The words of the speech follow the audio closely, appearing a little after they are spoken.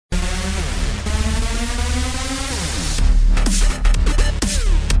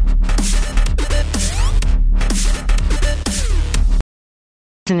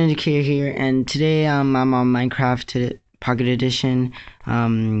BeastNinjaKid here, and today I'm on Minecraft Pocket Edition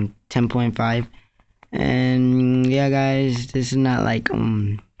 10.5, and yeah guys, this is not like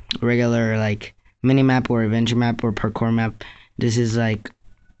regular like mini map or adventure map or parkour map. This is like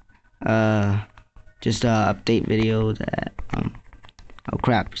just a update video that oh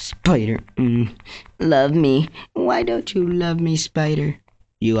crap, spider, love me, why don't you love me, spider?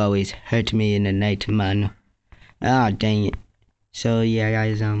 You always hurt me in the night, man. Ah, dang it. So yeah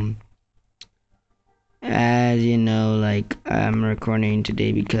guys, as you know, like I'm recording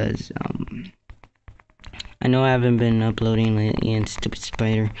today because I know I haven't been uploading lately, and stupid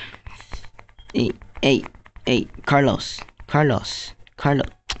spider. Hey, Carlos,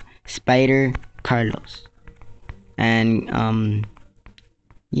 Spider Carlos. And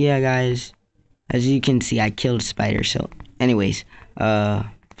yeah guys, as you can see, I killed spider. So anyways,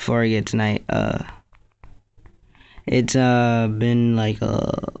 before I get tonight, it's been like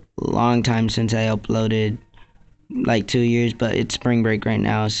a long time since I uploaded, like 2 years, but it's spring break right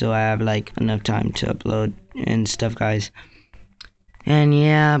now, so I have like enough time to upload and stuff, guys. And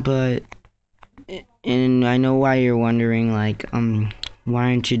yeah, and I know why you're wondering, like why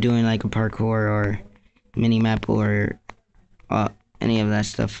aren't you doing like a parkour or mini map or any of that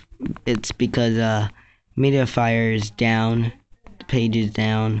stuff? It's because media fire is down, the page is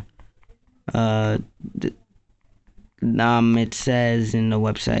down. It says in the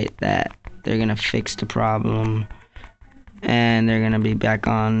website that they're gonna fix the problem and they're gonna be back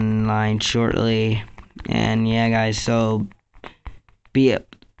online shortly. And yeah guys, so be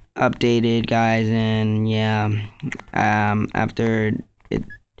updated guys, and yeah, after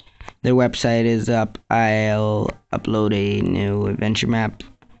their website is up, I'll upload a new adventure map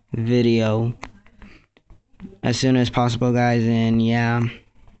video as soon as possible guys. And yeah,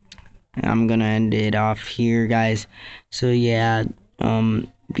 I'm gonna end it off here guys. So yeah,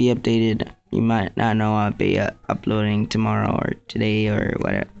 be updated. You might not know I'll be uploading tomorrow or today or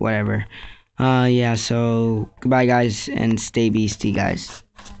whatever. Yeah, so goodbye guys, and stay beastie guys.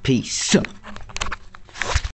 Peace.